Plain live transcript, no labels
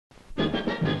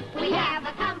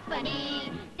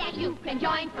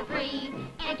join for free,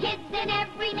 and kids in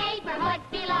every neighborhood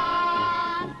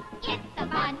belong. It's a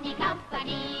funny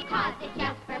company, 'cause it's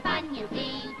just for fun, you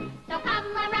see. So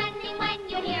come a-running when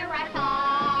you hear our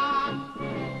song.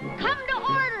 Come to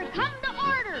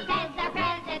order, says our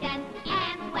president.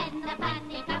 And when the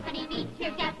funny company meets,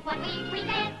 here's just what we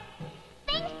present.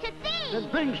 Things to see,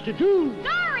 and things to do,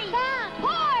 stories,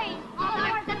 toys, all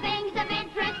sorts of things of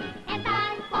interest, and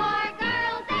fun for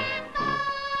girls and boys.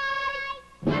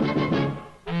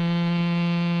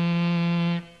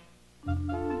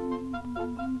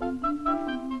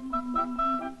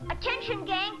 Attention,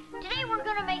 gang. Today we're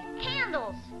going to make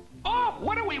candles. Oh,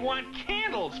 what do we want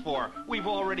candles for? We've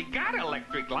already got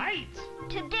electric lights.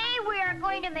 Today we are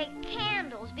going to make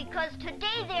candles because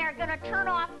today they are going to turn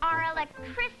off our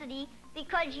electricity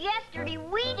because yesterday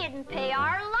we didn't pay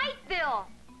our light bill.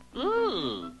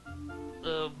 Ooh.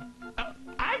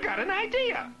 I got an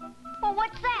idea. Well,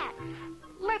 what's that?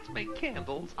 Let's make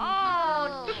candles.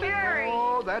 Oh, Terry.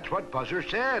 Oh, that's what Buzzer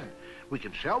said. We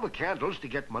can sell the candles to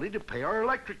get money to pay our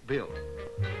electric bill.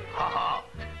 Ha ha!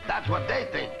 That's what they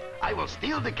think. I will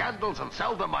steal the candles and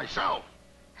sell them myself.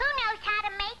 Who knows how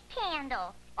to make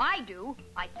candles? I do,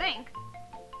 I think.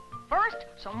 First,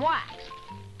 some wax.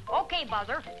 Okay,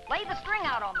 Buzzer, lay the string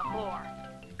out on the floor.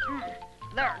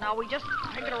 There, now we just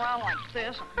take it around like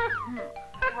this.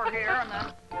 Over here and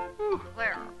then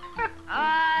there.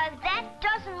 That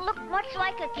doesn't look much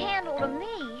like a candle to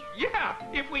me. Yeah,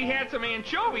 if we had some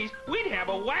anchovies, we'd have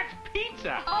a wax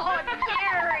pizza. Oh,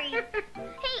 Terry.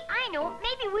 Hey, I know.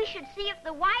 Maybe we should see if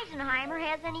the Weisenheimer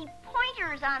has any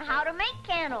pointers on how to make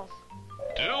candles.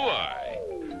 Do I?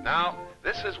 Now,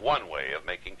 this is one way of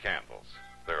making candles.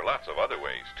 There are lots of other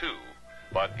ways, too.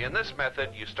 But in this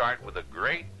method, you start with a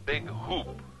great big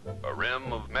hoop, a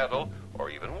rim of metal or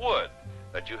even wood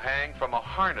that you hang from a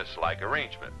harness-like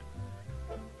arrangement.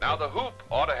 Now, the hoop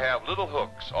ought to have little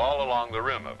hooks all along the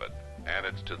rim of it, and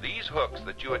it's to these hooks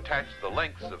that you attach the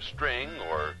lengths of string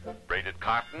or braided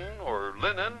cotton or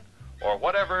linen or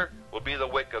whatever will be the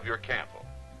wick of your candle.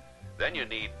 Then you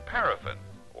need paraffin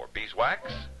or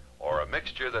beeswax or a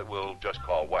mixture that we'll just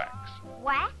call wax.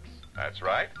 Wax? That's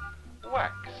right.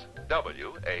 Wax.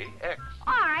 W-A-X.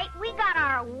 All right, we got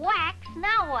our wax.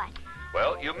 Now what?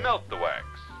 Well, you melt the wax.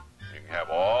 You can have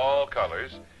all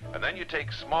colors, and then you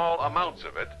take small amounts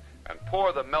of it and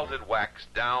pour the melted wax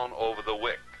down over the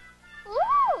wick.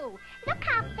 Ooh, look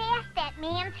how fast that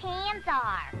man's hands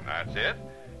are. That's it.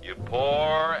 You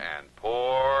pour and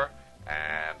pour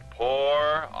and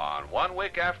pour on one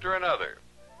wick after another,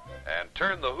 and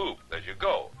turn the hoop as you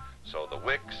go, so the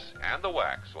wicks and the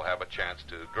wax will have a chance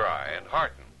to dry and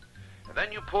harden. And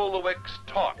then you pull the wicks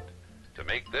taut to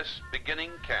make this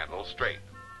beginning candle straight.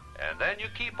 And then you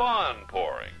keep on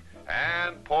pouring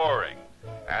and pouring,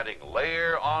 adding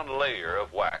layer on layer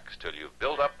of wax till you've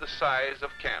built up the size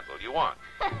of candle you want.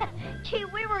 Gee,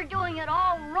 we were doing it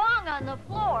all wrong on the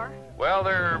floor. Well,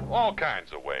 there are all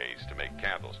kinds of ways to make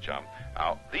candles, chum.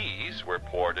 Now, these were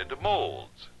poured into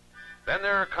molds. Then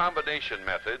there are combination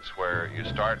methods where you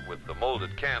start with the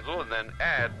molded candle and then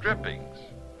add drippings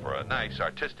for a nice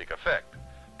artistic effect.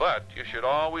 But you should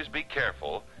always be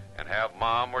careful and have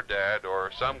Mom or Dad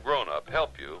or some grown-up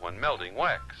help you when melting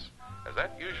wax, as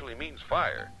that usually means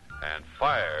fire. And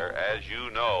fire, as you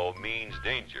know, means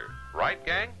danger. Right,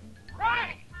 gang?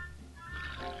 Right.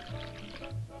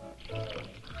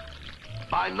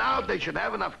 By now, they should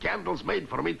have enough candles made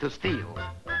for me to steal.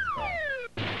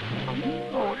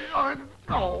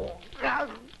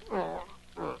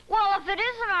 Well, if it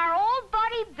isn't our old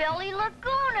buddy Billy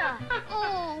Laguna.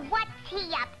 Ooh, what's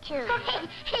he up to?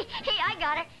 Hey, I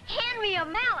got it. Hand me a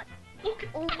mallet.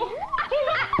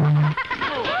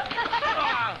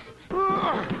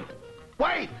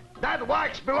 Wait! That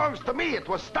wax belongs to me. It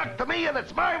was stuck to me, and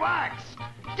it's my wax.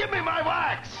 Give me my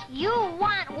wax. You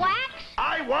want wax?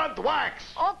 I want wax.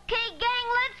 Okay, gang,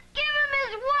 let's give him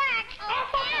his wax.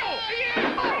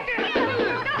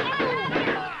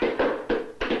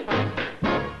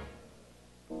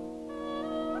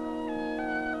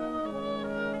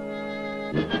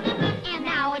 And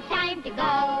now it's time to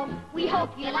go. We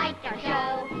hope you liked our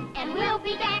show, and we'll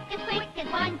be back as quick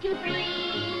as 1, 2, 3.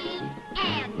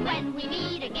 And when we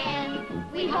meet again,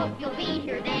 we hope you'll be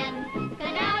here then.